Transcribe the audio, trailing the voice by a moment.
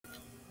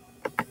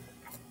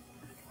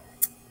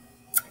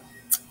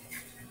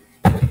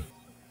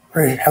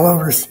Or hello,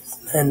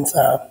 and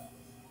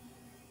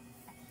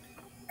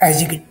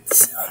as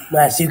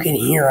you can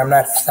hear, I'm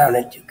not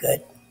sounding too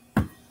good.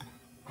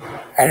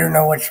 I don't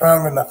know what's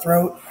wrong with my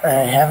throat. I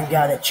haven't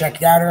got it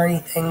checked out or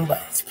anything,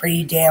 but it's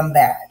pretty damn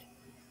bad.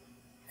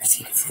 As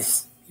you can see,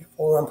 this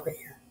beautiful lump right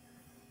here.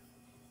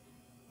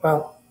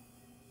 Well,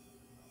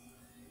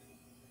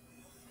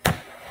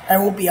 I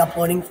won't be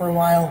uploading for a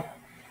while.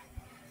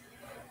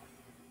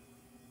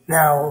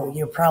 Now,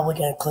 you're probably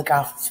going to click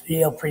off this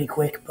video pretty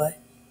quick, but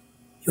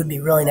it would be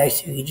really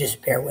nice if you could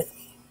just bear with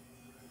me.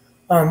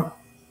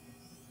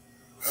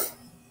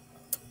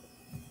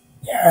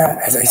 Yeah,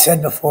 as I said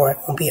before, I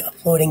won't be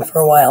uploading for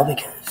a while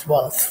because,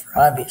 well, it's for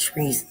obvious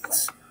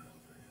reasons.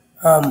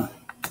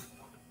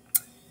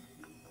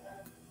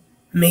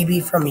 Maybe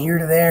from here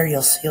to there,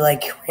 you'll see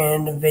like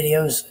random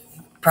videos,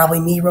 probably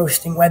me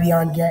roasting Webby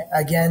on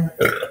again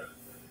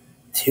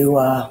to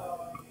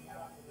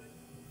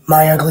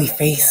my ugly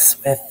face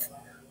with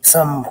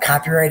some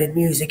copyrighted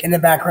music in the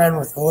background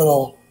with a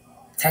little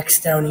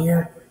text down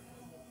here.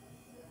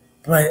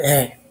 But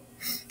hey,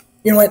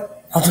 you know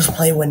what? I'll just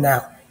play one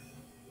now.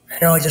 I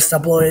know I just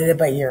uploaded it,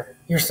 but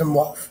here's some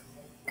love.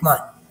 Come on,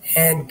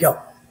 and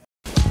go.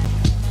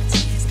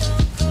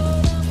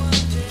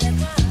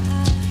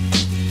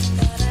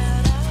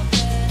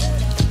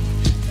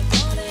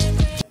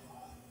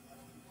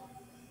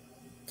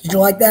 Did you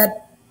like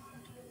that?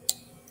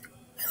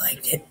 I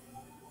liked it.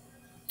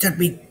 Took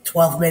me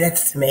 12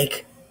 minutes to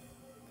make.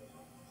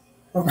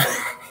 Well,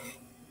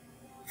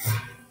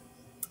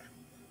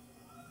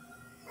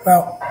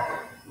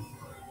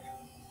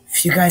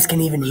 if you guys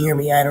can even hear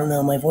me, I don't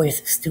know, my voice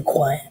is too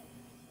quiet.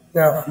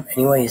 No,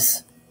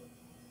 anyways.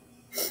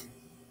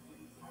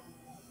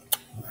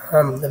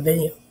 The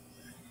video.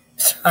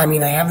 I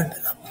mean, I haven't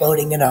been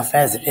uploading enough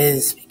as it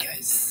is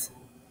because,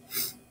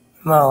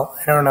 well,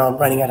 I don't know, I'm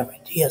running out of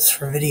ideas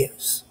for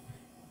videos.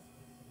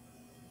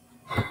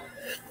 I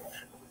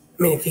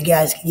mean, if you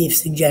guys could give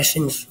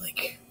suggestions,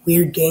 like,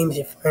 weird games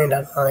you find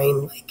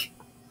online, like,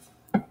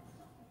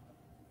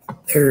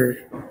 there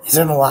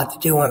isn't a lot to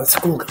do on a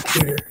school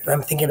computer, and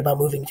I'm thinking about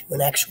moving to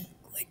an actual,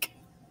 like,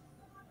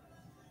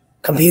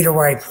 computer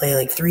where I play,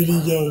 like,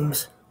 3D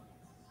games.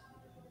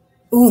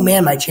 Ooh,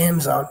 man, my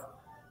jam's on.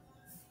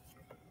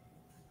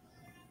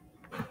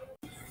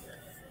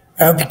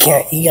 I hope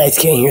you guys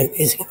can't hear the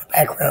music in the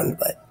background,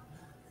 but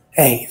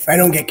hey, if I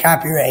don't get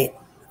copyright,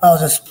 I'll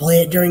just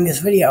play it during this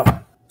video.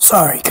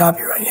 Sorry,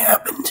 copyright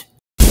happened.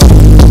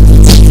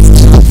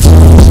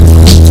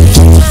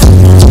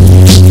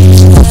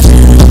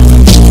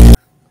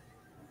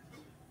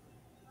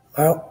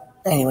 Well,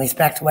 anyways,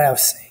 back to what I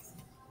was saying.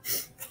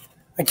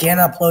 I can't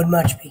upload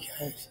much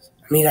because,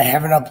 I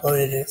haven't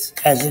uploaded it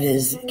as it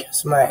is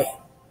because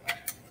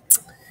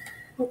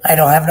I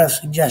don't have enough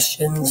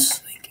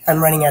suggestions. Like,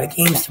 I'm running out of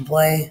games to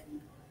play.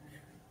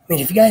 I mean,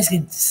 if you guys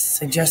could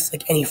suggest,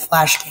 like, any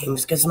Flash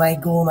games, because my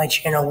goal on my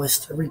channel was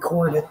to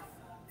record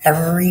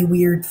every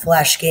weird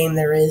Flash game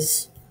there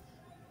is.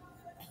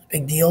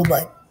 Big deal,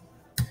 but,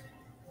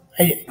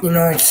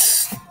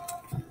 it's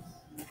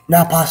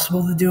not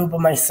possible to do it by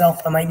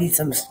myself. I might need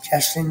some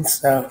suggestions,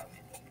 so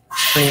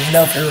I don't even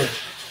know if you're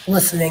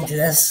listening to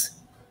this.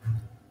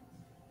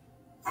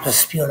 I'm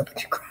just spewing a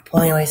bunch of crap.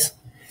 Well, anyways,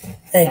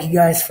 thank you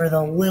guys for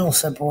the little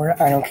support.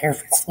 I don't care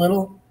if it's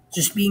little,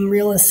 just being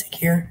realistic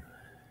here.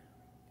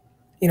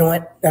 You know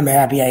what? I'm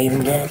happy I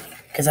even get it,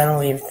 because I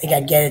don't even think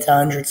I'd get it to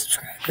 100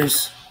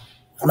 subscribers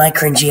with my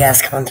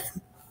cringy-ass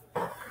content.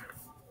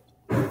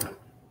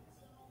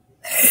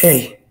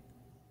 Hey,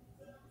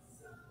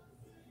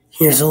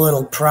 here's a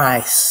little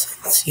prize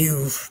since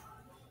you're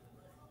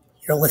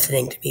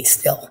listening to me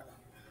still.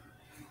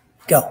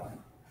 Go.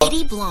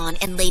 Lady Blonde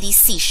and Lady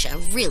Seisha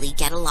really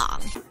get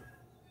along.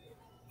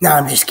 No,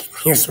 I'm just kidding.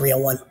 Here's the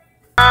real one.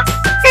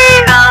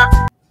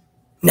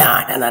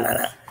 Nah.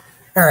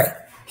 Alright,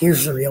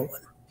 here's the real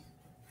one.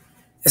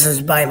 This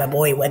is by my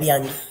boy Webby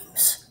on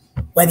Games.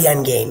 Webby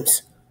on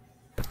Games.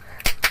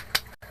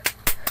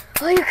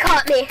 Oh, you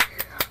caught me.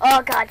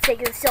 Oh, God's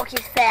sake, the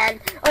silkiest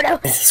fan. Oh, no.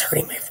 This is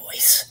hurting my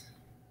voice.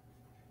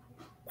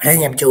 But I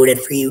think I'm doing it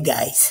for you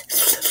guys.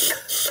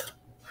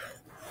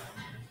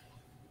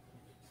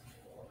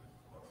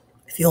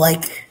 If you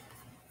like,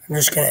 I'm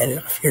just going to end it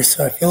off here.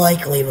 So if you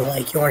like, leave a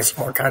like. You want to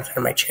see more content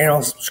on my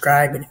channel,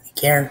 subscribe. And if you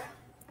care,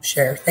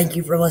 share. Thank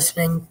you for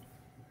listening.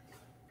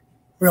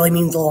 Really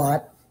means a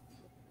lot.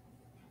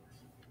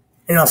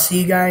 And I'll see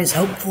you guys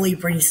hopefully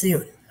pretty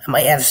soon. I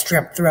might have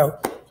strep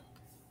throat.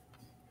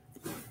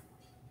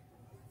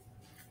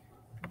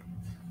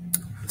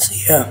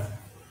 See ya.